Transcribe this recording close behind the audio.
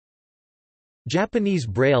Japanese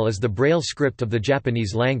Braille is the Braille script of the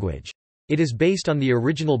Japanese language. It is based on the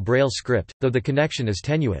original Braille script, though the connection is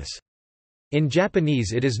tenuous. In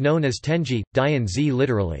Japanese it is known as tenji, dian zi,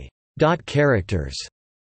 literally, dot characters.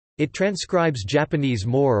 It transcribes Japanese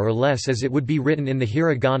more or less as it would be written in the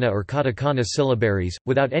hiragana or katakana syllabaries,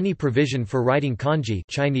 without any provision for writing kanji,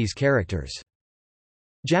 Chinese characters.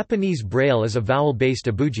 Japanese Braille is a vowel-based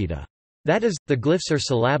abugida. That is, the glyphs are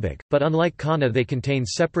syllabic, but unlike kana they contain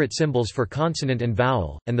separate symbols for consonant and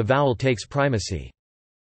vowel, and the vowel takes primacy.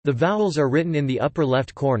 The vowels are written in the upper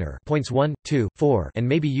left corner points 1, 2, 4 and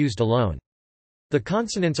may be used alone. The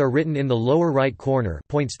consonants are written in the lower right corner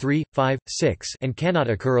points 3, 5, 6 and cannot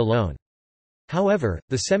occur alone. However,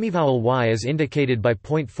 the semivowel y is indicated by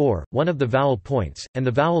point 4, one of the vowel points, and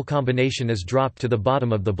the vowel combination is dropped to the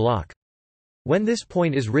bottom of the block. When this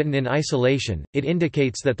point is written in isolation, it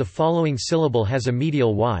indicates that the following syllable has a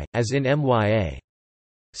medial y, as in mya.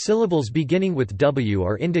 Syllables beginning with w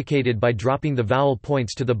are indicated by dropping the vowel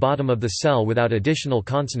points to the bottom of the cell without additional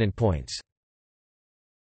consonant points.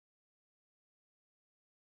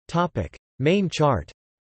 Main chart.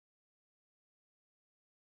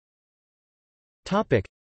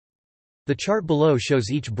 The chart below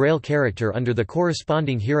shows each Braille character under the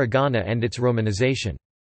corresponding hiragana and its romanization.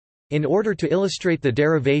 In order to illustrate the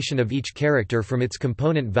derivation of each character from its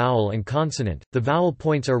component vowel and consonant, the vowel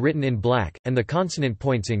points are written in black, and the consonant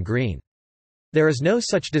points in green. There is no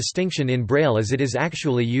such distinction in Braille as it is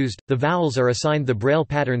actually used. The vowels are assigned the Braille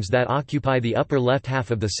patterns that occupy the upper left half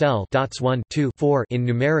of the cell dots 1, 2, 4 in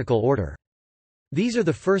numerical order. These are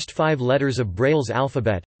the first 5 letters of Braille's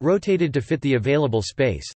alphabet, rotated to fit the available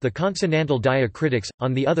space. The consonantal diacritics,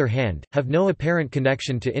 on the other hand, have no apparent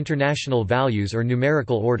connection to international values or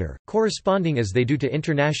numerical order, corresponding as they do to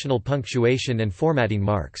international punctuation and formatting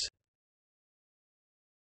marks.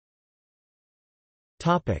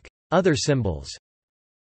 Other symbols.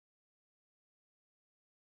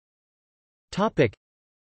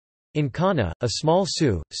 In kana, a small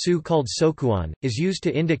su called sokuon, is used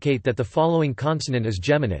to indicate that the following consonant is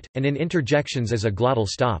geminate, and in interjections as a glottal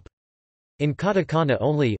stop. In katakana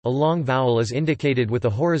only, a long vowel is indicated with a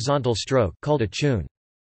horizontal stroke called a chun.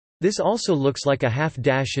 This also looks like a half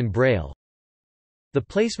dash in Braille. The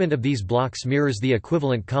placement of these blocks mirrors the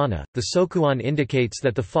equivalent kana. The sokuon indicates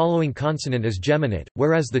that the following consonant is geminate,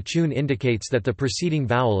 whereas the chun indicates that the preceding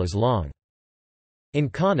vowel is long. In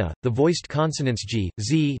kana, the voiced consonants g,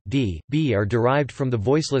 z, d, b are derived from the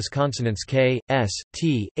voiceless consonants k, s,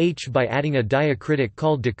 t, h by adding a diacritic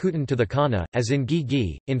called dakuten to the kana, as in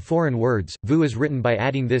gi. In foreign words, vu is written by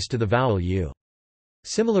adding this to the vowel u.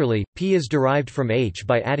 Similarly, p is derived from h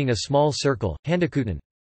by adding a small circle, handakuten.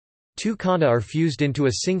 Two kana are fused into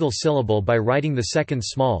a single syllable by writing the second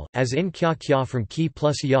small, as in kya from ki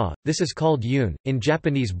plus ya. This is called yun. In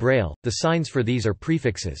Japanese Braille, the signs for these are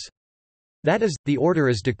prefixes. That is, the order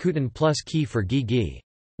is dakuten plus ki for gi.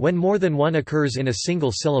 When more than one occurs in a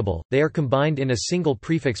single syllable, they are combined in a single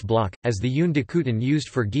prefix block, as the yun dakuten used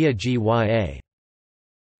for gia gya.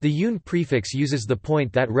 The yun prefix uses the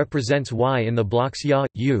point that represents y in the blocks ya,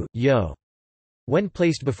 yu, yo. When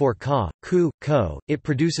placed before ka, ku, ko, it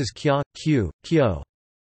produces kya, q, kyo.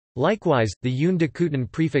 Likewise, the yun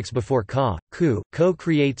dakuten prefix before ka, ku, ko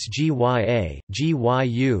creates gya,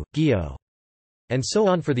 gyu, gyo. And so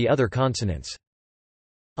on for the other consonants.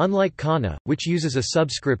 Unlike kana, which uses a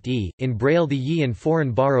subscript e, in Braille the yi in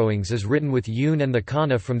foreign borrowings is written with yun and the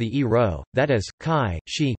kana from the e row, that is, kai,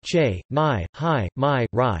 shi, che, nai, hi, mai,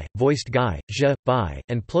 rai, voiced gai, zhe, bai,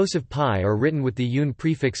 and plosive pi are written with the yun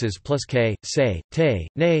prefixes plus k, se, te,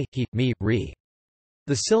 ne, he, mi, ri.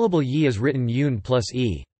 The syllable yi is written yun plus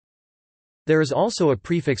e. There is also a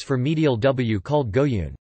prefix for medial w called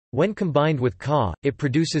goyun. When combined with ka, it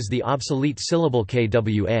produces the obsolete syllable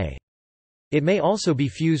kwa. It may also be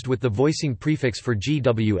fused with the voicing prefix for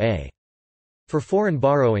gwa. For foreign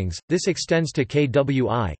borrowings, this extends to kwi,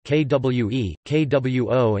 kwe,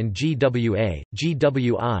 kwo and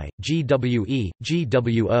gwa, gwi, gwe,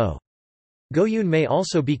 gwo. Goyun may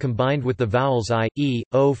also be combined with the vowels I, E,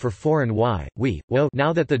 O for foreign y, we, wo.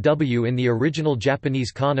 Now that the w in the original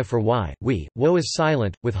Japanese kana for y, we, wo is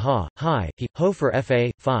silent, with ha, hi, he, ho for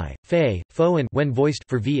fa, fi, fe, fo and when voiced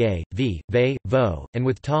for va, v, ve, vo, and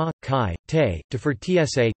with ta, kai, te, to for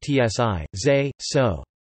tsa, tsi, ze, so.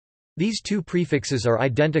 These two prefixes are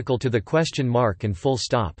identical to the question mark and full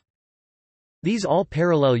stop. These all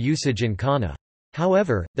parallel usage in kana.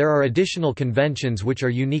 However, there are additional conventions which are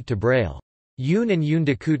unique to Braille. Yun and yun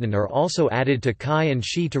dakuten are also added to kai and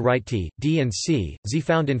shi to write t, d and c, z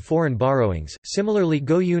found in foreign borrowings. Similarly,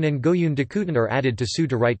 goyun and goyun dakuten are added to su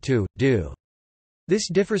to write tu, du. This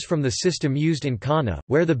differs from the system used in kana,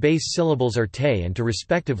 where the base syllables are te and to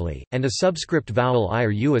respectively, and a subscript vowel I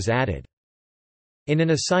or u is added. In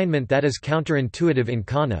an assignment that is counterintuitive in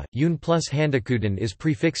kana, yun plus handakuten is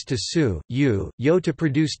prefixed to su, u, yo to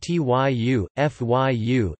produce tyu,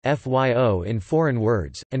 fyu, fyo in foreign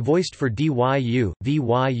words, and voiced for dyu,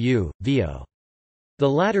 vyu, vo. The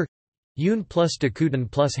latter, yun plus dakuten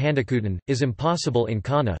plus handakuten, is impossible in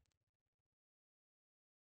kana.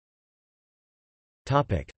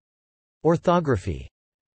 Orthography.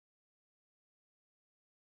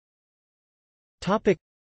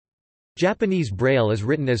 Japanese Braille is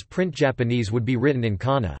written as print Japanese would be written in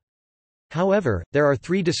kana. However, there are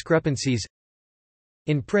three discrepancies.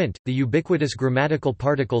 In print, the ubiquitous grammatical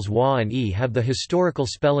particles wa and e have the historical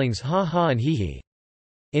spellings ha ha and hihi.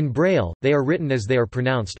 In Braille, they are written as they are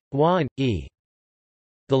pronounced, wa and e.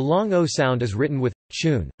 The long o sound is written with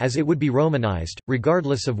chun, as it would be romanized,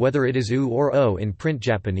 regardless of whether it is u or o in print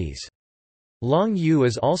Japanese. Long u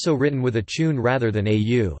is also written with a chun rather than a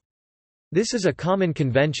u. This is a common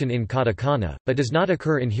convention in katakana, but does not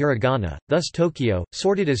occur in hiragana, thus Tokyo,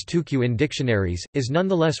 sorted as tukyu in dictionaries, is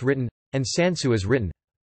nonetheless written, and sansu is written.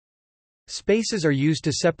 Spaces are used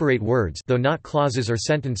to separate words, though not clauses or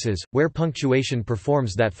sentences, where punctuation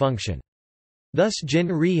performs that function. Thus jin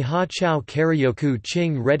ri ha chao karayoku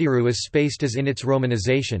ching rediru is spaced as in its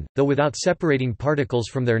romanization, though without separating particles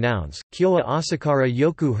from their nouns, kyoa asakara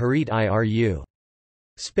yoku harit iru.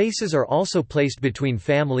 Spaces are also placed between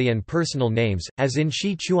family and personal names, as in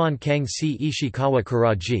shi chuan kang si ishikawa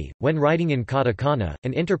karaji. When writing in katakana,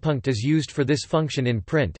 an interpunct is used for this function in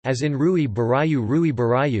print, as in Rui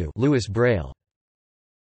Barayu Louis Braille.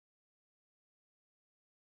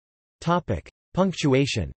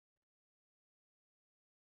 Punctuation.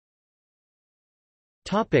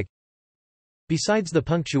 Besides the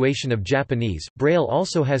punctuation of Japanese, Braille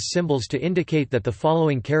also has symbols to indicate that the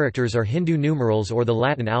following characters are Hindu numerals or the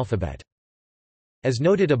Latin alphabet. As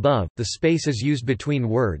noted above, the space is used between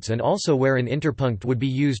words and also where an interpunct would be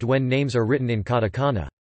used when names are written in katakana.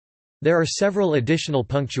 There are several additional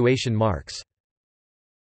punctuation marks.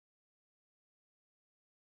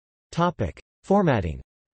 Formatting.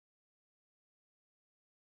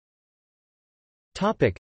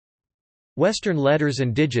 Western letters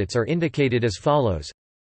and digits are indicated as follows.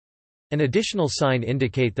 An additional sign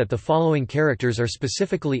indicate that the following characters are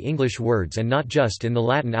specifically English words and not just in the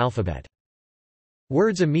Latin alphabet.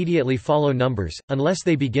 Words immediately follow numbers, unless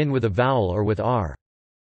they begin with a vowel or with r.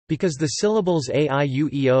 Because the syllables a, I, u,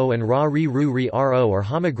 e, o and ra, ri, ru, ri, ro are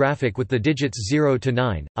homographic with the digits 0 to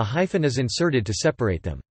 9, a hyphen is inserted to separate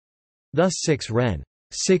them. Thus 6 ren,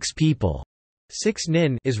 6 people, 6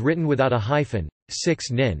 nin is written without a hyphen,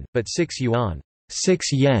 6 nin, but 6 yuan,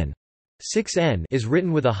 6 yen, 6 n is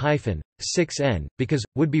written with a hyphen, 6 n, because,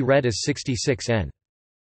 would be read as 66 n.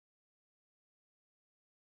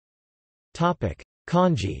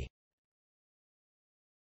 Kanji.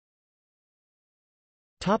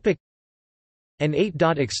 An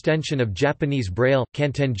 8-dot extension of Japanese Braille,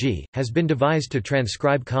 kantenji, has been devised to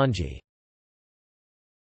transcribe kanji.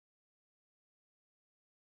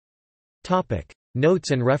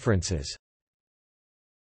 Notes and references.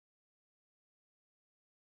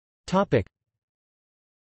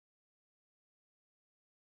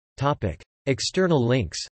 External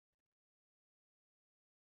links.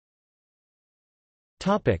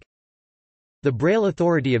 The Braille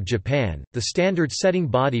Authority of Japan, the standard-setting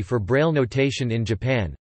body for Braille notation in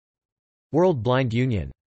Japan. World Blind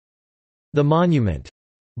Union. The Monument,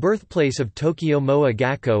 birthplace of Tokyo Moa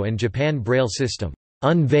Gakko and Japan Braille System,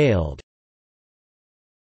 unveiled